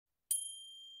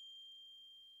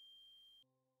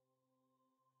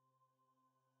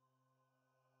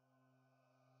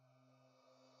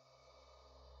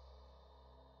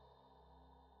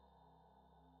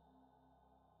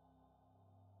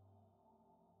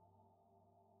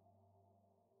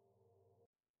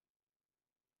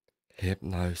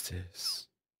Hypnosis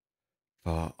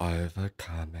for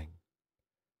overcoming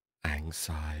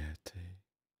anxiety.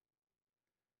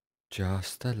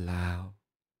 Just allow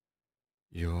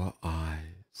your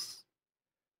eyes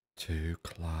to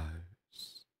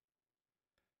close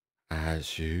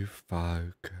as you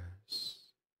focus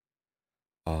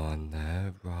on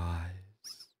the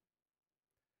rise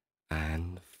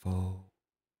and fall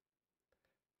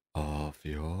of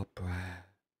your breath.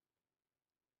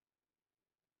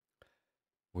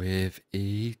 With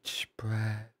each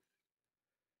breath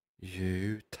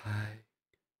you take,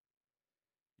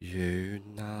 you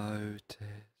notice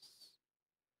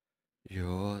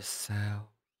yourself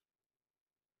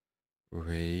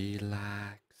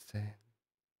relaxing.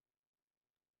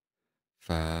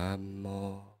 The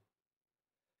more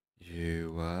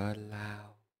you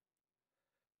allow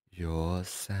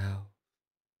yourself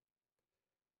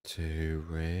to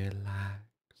relax,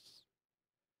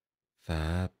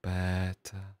 the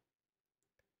better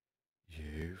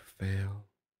you feel,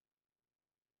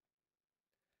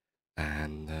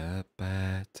 and the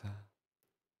better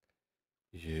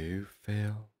you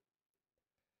feel,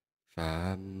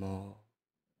 the more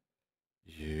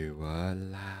you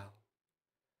allow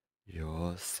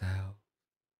yourself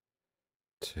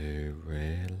to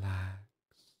relax.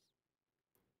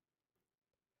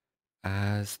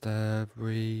 As the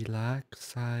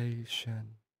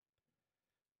relaxation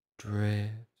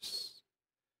drifts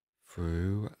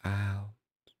throughout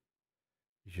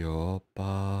your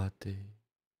body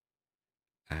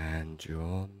and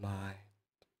your mind,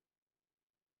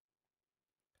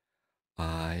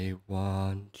 I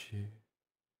want you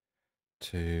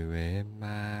to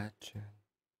imagine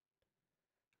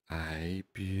a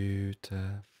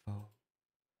beautiful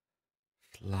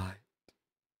flight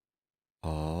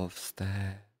of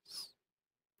stairs,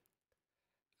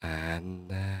 and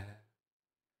there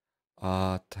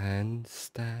are 10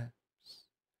 steps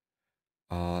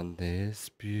on this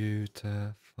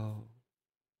beautiful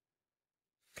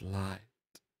flight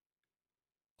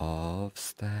of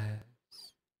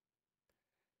stairs,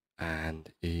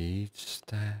 and each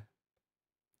step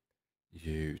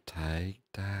you take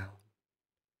down,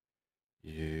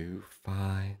 you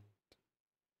find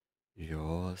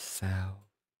yourself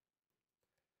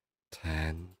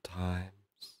 10 times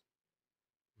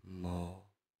more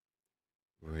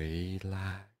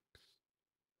relaxed,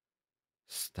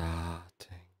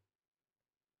 starting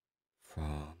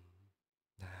from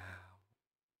now.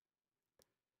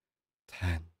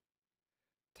 10.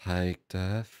 Take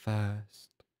the first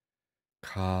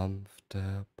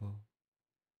comfortable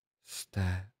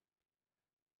step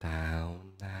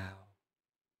down now,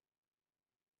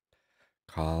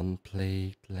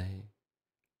 completely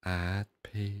at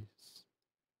peace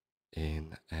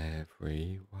in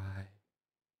every way.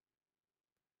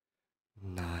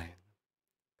 9.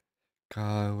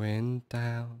 Going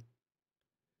down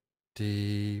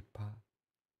deeper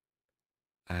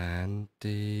and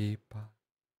deeper,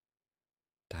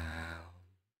 down,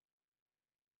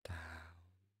 down,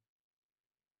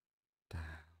 down.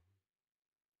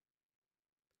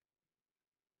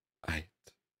 8.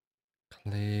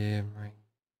 Clearing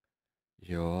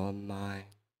your mind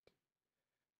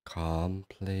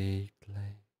completely,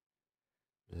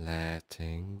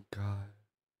 letting go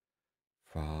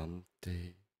from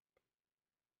deep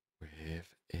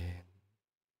within.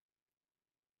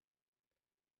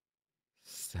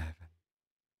 7.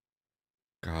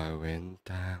 Going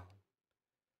down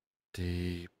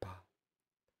deeper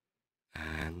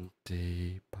and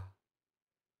deeper,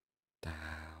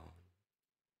 down,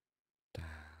 down,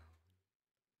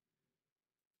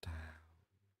 down.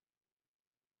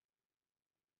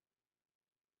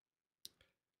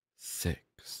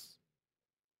 6.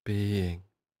 Being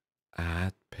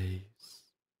at peace,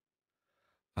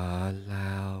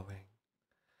 allowing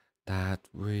that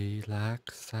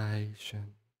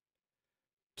relaxation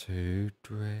to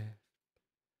drift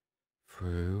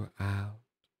throughout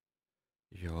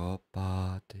your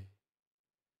body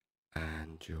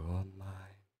and your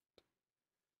mind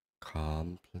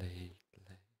completely.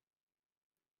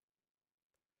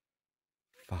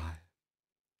 5.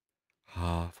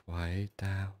 Halfway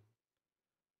down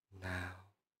now,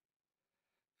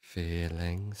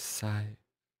 feeling safe,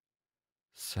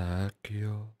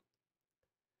 secure,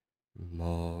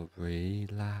 more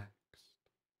relaxed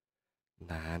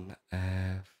than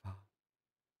ever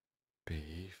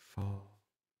before.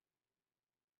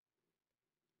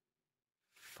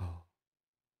 4.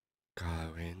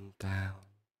 Going down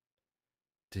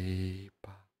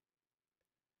deeper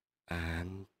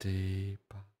and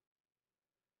deeper,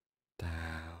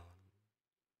 down,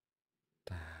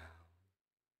 down,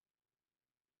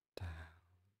 down.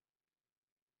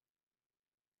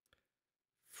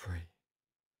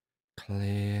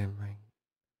 clearing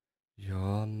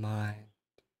your mind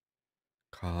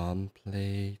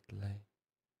completely,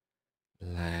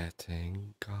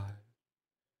 letting go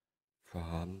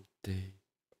from deep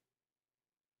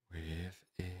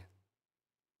within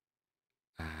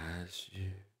as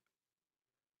you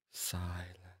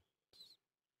silence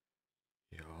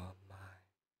your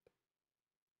mind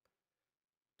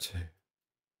to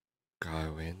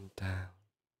going down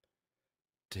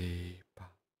deeper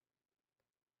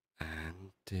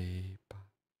and deeper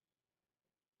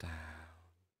down,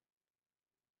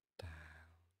 down,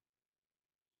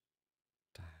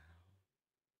 down.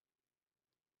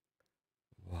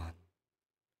 One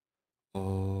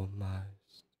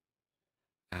almost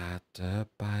at the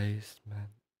basement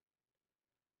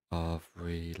of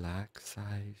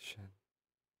relaxation,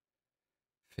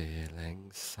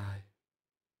 feeling safe,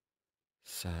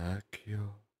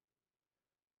 secure,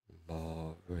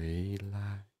 more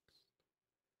relaxed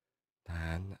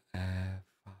than ever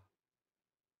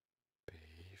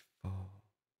before.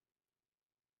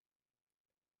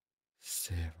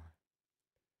 0.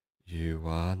 You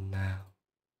are now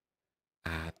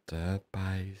at the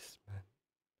basement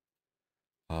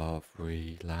of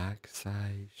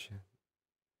relaxation,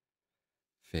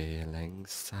 feeling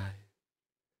safe,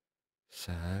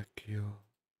 secure,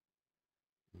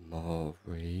 more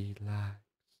relaxed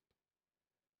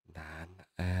than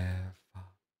ever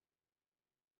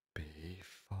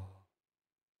before.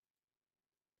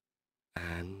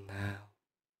 And now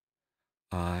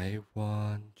I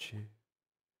want you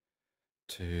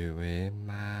to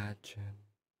imagine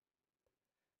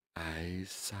a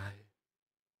safe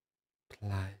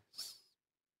place.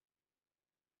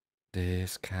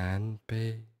 This can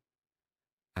be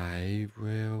a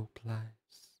real place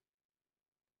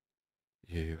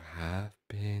you have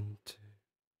been to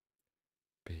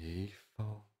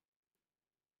before,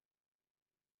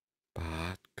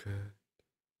 but could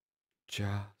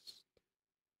just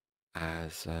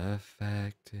as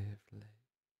effectively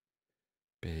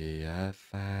be a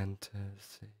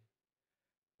fantasy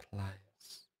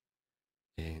place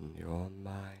in your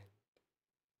mind.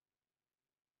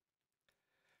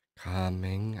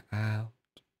 Coming out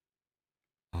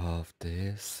of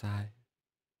this safe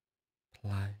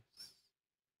place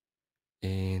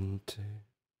into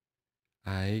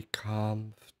a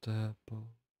comfortable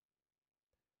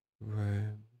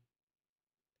room,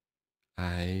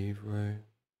 a room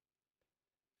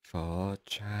for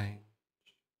change,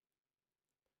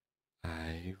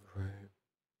 a room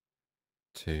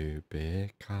to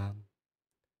become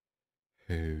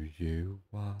who you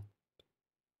want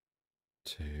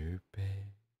to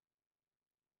be,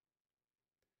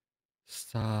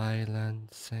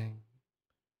 silencing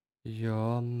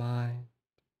your mind,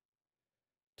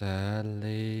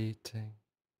 deleting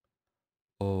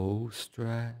all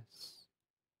stress,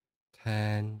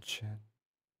 tension,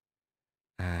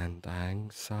 and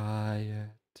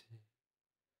anxiety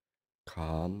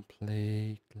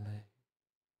completely,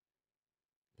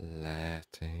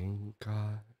 letting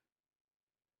go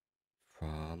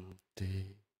from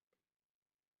deep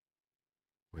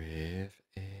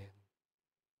within,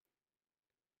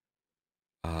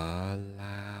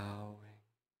 allowing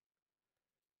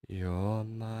your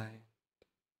mind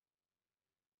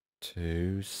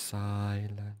to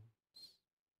silence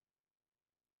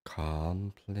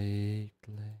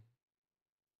completely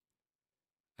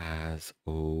as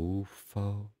all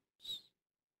thoughts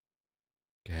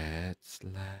gets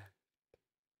left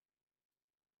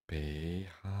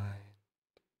behind,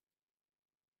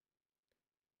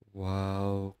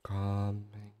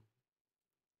 welcoming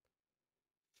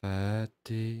the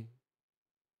deep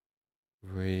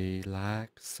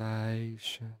relaxation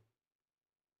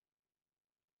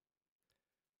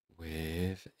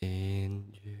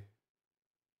within you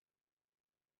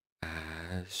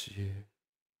as you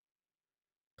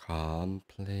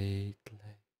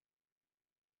completely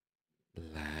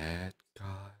let go,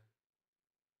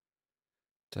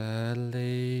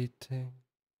 deleting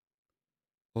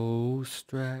all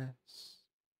stress,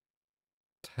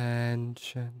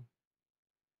 tension,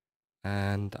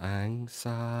 and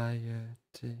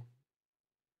anxiety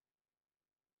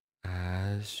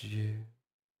as you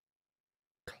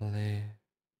clear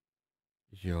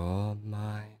your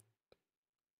mind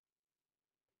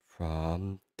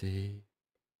from deep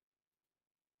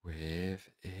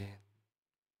within,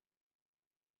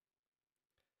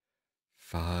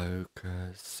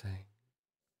 focusing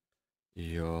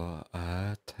your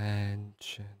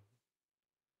attention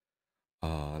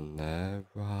on the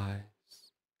rise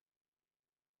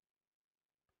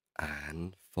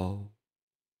and fall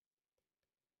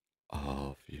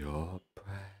of your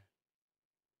breath,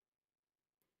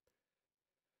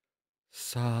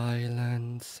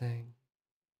 silencing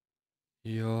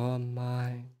your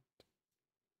mind,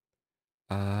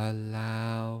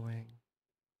 allowing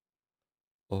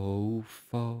all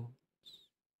thoughts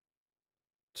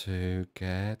to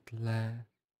get left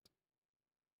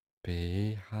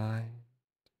behind,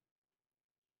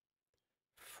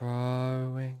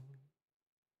 throwing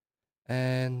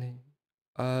any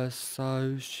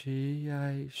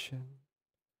association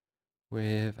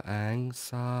with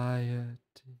anxiety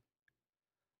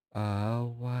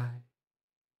away,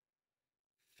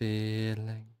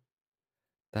 feeling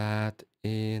that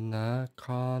inner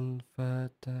confidence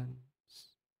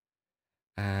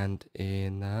and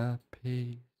inner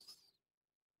peace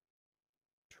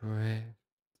drift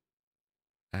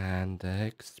and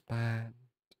expand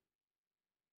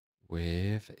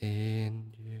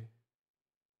within you,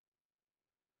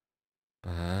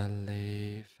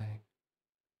 believing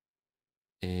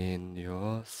in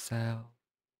yourself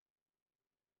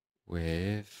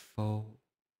with full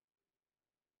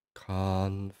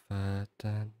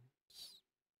confidence,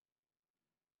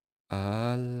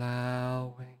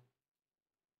 allowing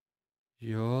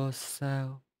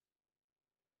yourself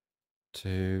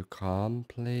to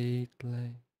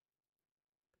completely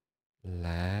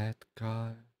let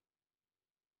go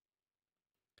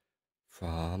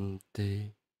from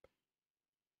deep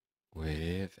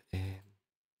within,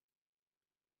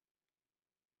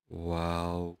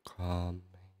 welcoming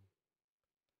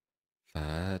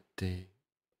the deep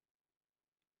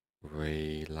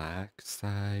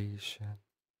relaxation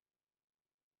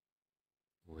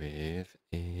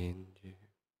within you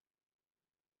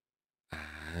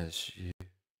as you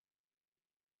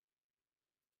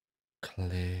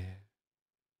clear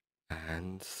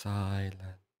and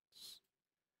silence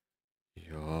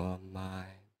your mind,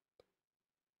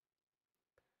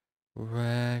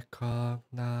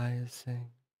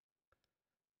 recognizing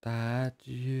that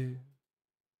you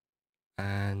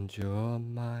and your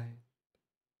mind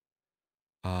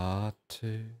are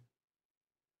two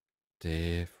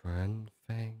different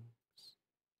things,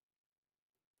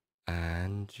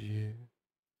 and you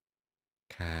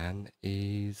can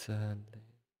easily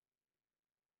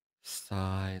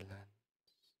silence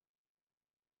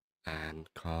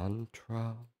and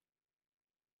control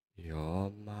your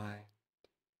mind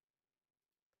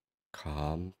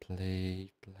completely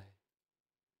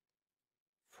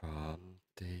from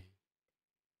deep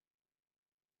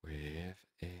within,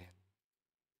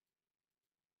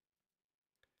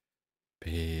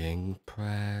 being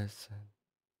present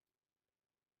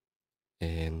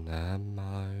in the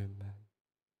moment,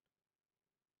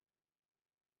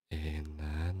 in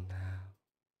the now,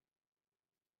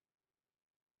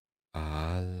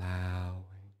 allowing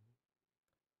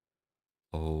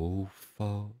all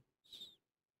thoughts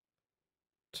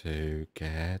to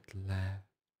get left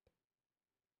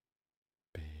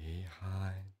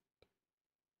behind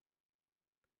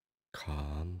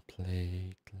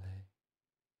completely,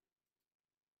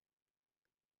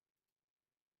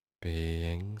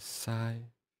 being safe,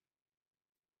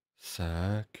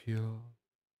 secure,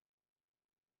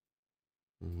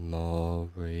 more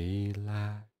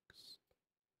relaxed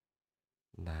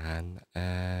than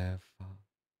ever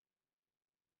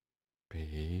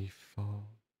before,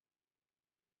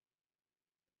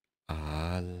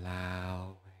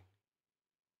 allowing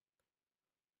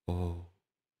all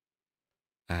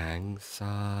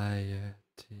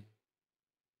anxiety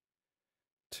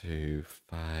to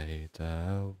fade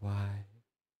away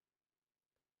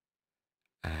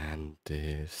and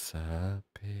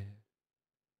disappear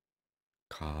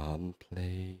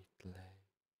completely,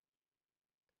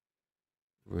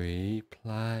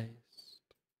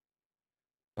 replaced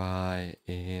by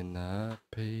inner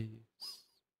peace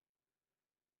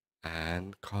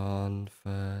and confidence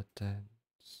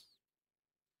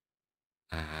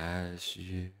as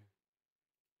you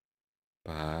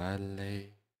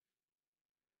believe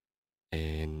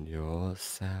in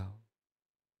yourself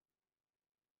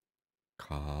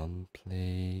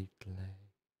completely,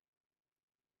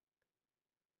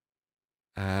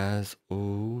 as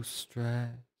all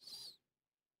stress,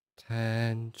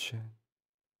 tension,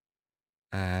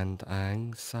 and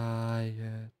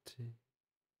anxiety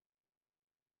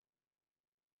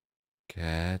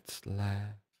gets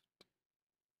left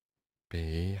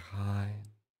behind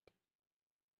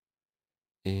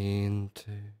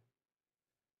into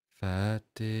the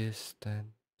distance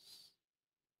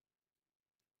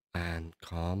and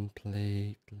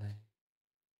completely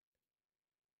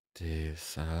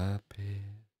disappears,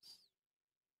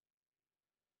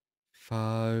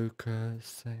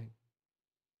 focusing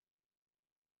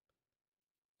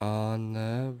on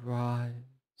the rise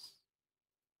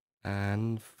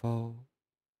and fall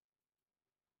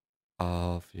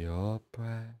of your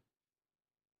breath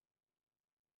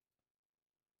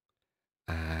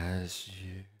as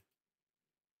you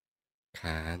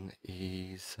can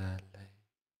easily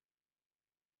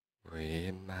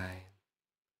remain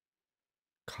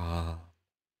calm,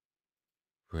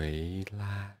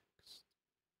 relaxed,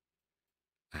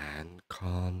 and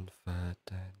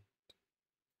confident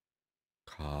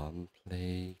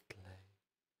completely,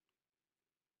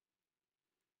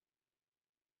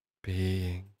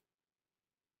 being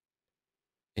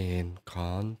in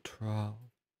control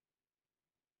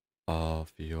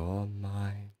of your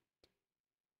mind,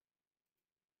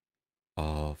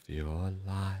 of your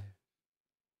life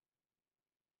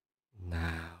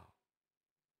now,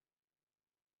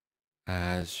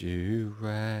 as you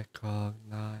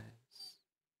recognize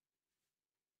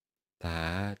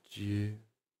that you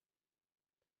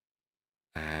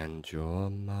and your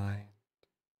mind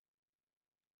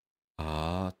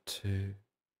are two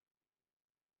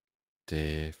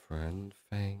different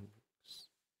things,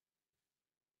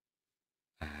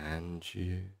 and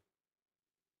you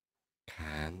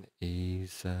can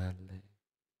easily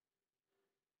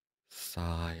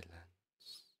silence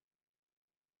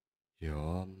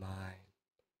your mind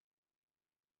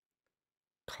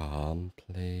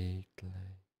completely,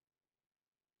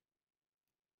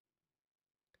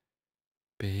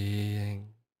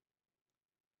 being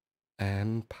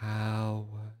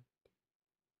empowered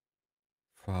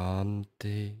from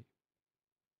deep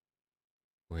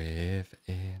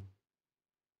within,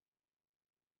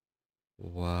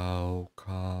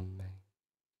 welcoming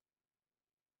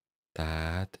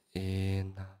that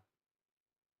inner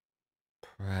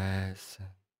presence,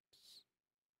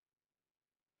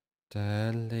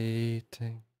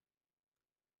 deleting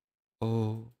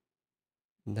all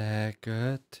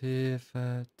negativity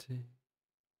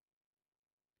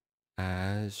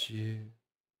as you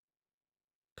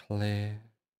clear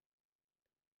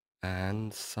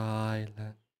and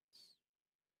silence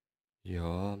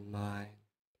your mind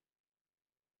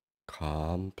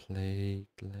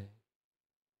completely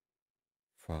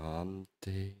from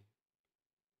deep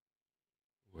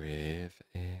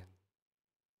within,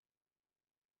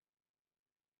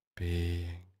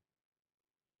 being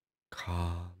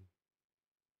calm,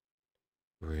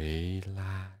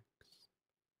 relaxed,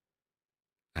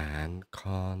 and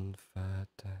confident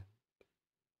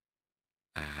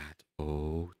at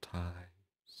all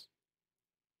times,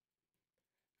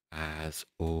 as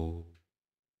all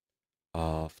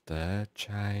of the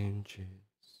changes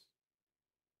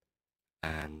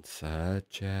and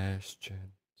suggestions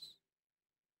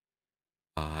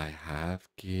I have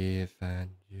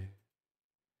given you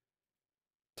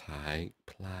take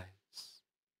place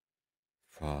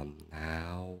from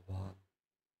now on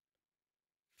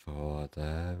for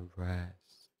the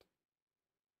rest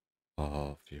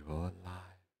of your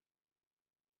life.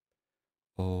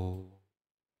 All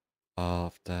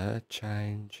of the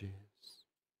changes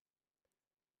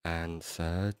and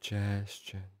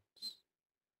suggestions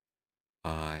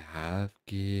I have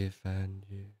given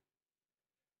you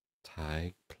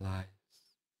take place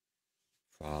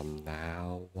from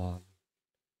now on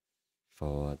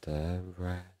for the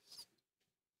rest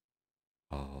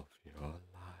of your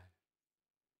life.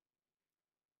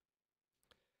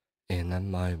 In a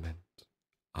moment,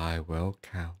 I will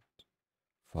count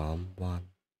from 1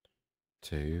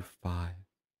 to 5,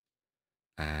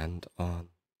 and on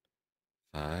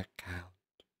the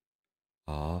count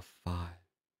of 5,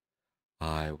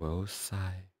 I will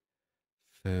say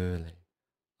fully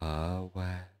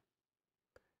aware,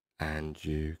 and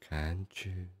you can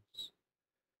choose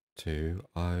to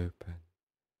open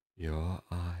your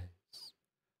eyes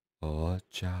or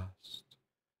just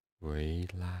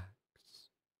relax.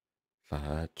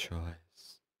 The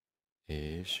choice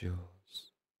is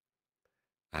yours,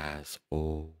 as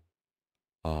all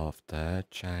of the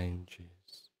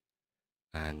changes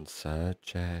and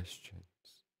suggestions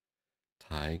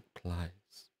take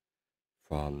place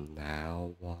from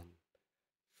now on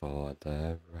for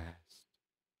the rest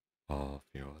of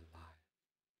your life.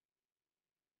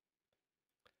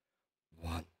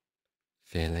 1.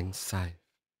 Feeling safe,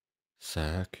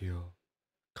 secure,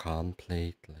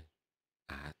 completely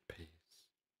at peace.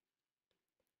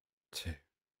 2.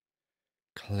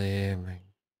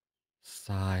 Clearing,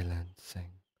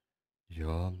 silencing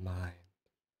your mind,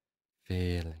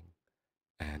 feeling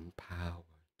empowered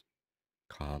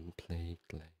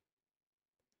completely.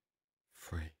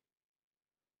 3.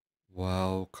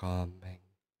 Welcoming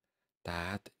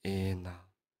that inner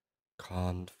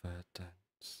confidence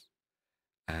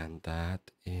and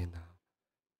that inner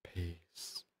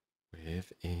peace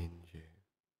within you.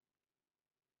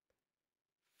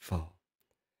 4.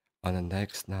 On the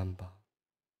next number,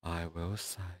 I will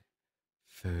say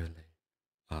fully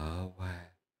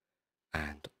aware,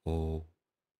 and all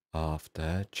of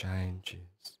the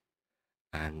changes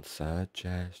and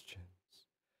suggestions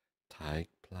take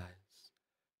place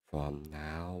from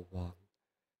now on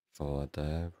for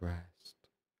the rest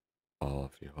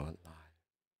of your life.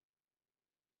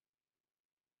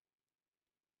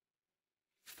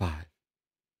 5.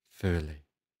 Fully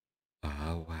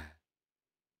aware.